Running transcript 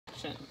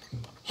section.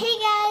 Hey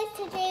guys,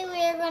 today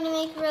we are going to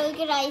make really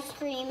good ice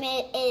cream.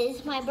 It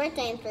is my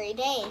birthday in 3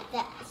 days.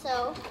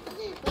 So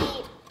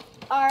we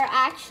are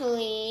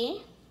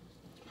actually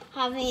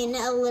having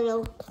a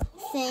little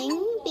thing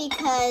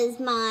because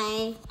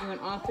You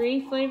want all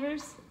 3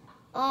 flavors?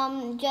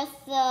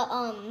 just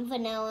the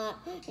vanilla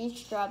and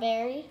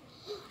strawberry.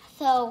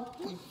 So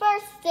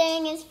first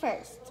thing is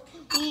first.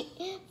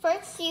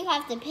 First you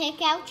have to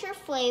pick out your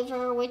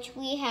flavor, which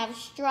we have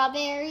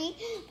strawberry,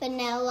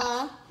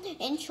 vanilla,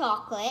 and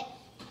chocolate.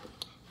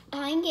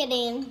 I'm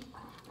getting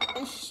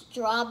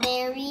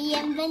strawberry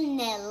and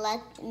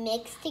vanilla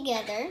mixed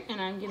together.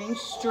 And I'm getting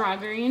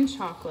strawberry and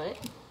chocolate.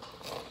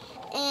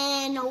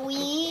 And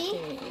we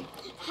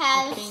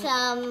have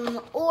some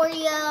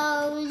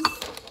Oreos.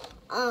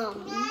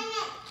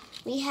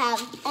 We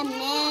have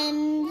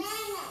M&Ms.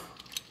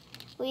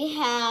 We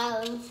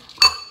have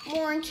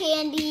more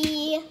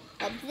candy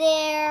up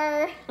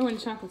there. Oh, and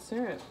chocolate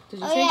syrup. Did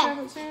you say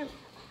chocolate syrup?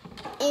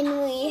 And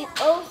we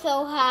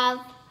also have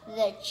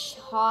the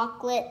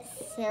chocolate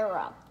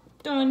syrup.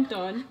 Dun,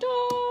 dun,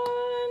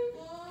 dun.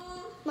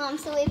 Mom,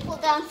 so we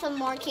pulled down some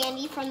more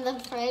candy from the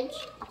fridge.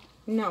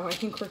 No, I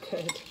think we're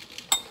good.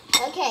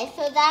 Okay,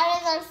 so that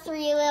is our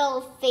 3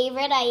 little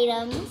favorite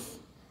items.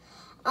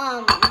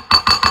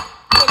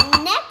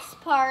 The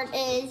next part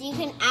is you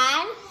can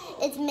add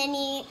as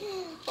many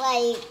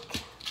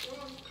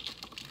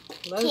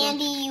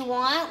candy you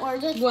want, or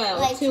just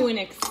to an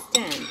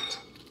extent.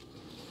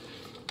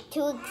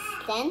 To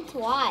extent?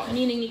 Why?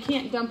 Meaning you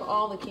can't dump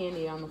all the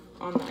candy on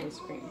the ice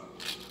cream.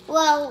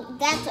 Well,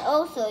 that's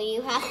also,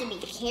 you have to be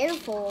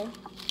careful.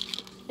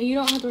 You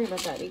don't have to worry about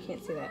that. You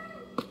can't see that.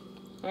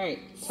 All right,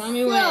 tell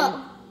me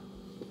when.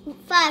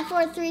 5,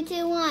 4, 3,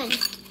 2, 1.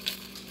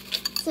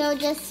 So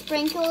just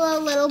sprinkle a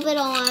little bit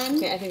on.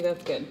 Okay, I think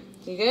that's good.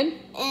 You good?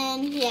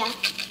 And yeah.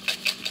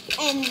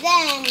 And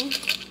then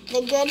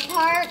the good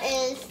part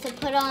is to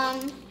put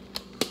on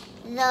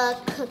the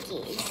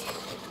cookies.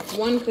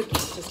 1 cookie.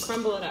 Just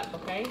crumble it up,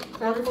 okay?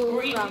 Or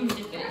you can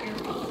dip it in your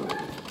phone.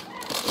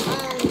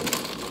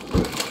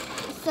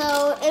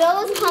 So it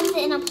always comes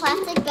in a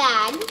plastic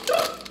bag.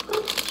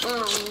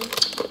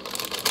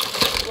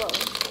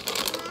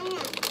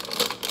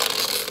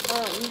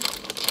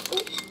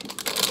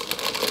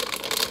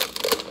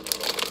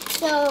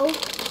 So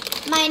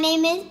my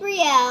name is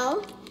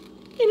Brielle.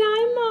 And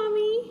I'm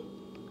Mommy.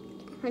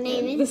 Her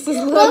name This is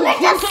Logan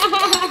just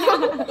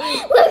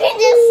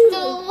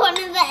stole one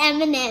of the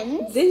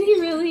M&Ms. Did he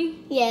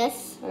really?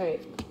 Yes. All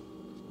right.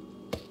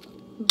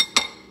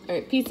 All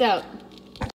right, peace out.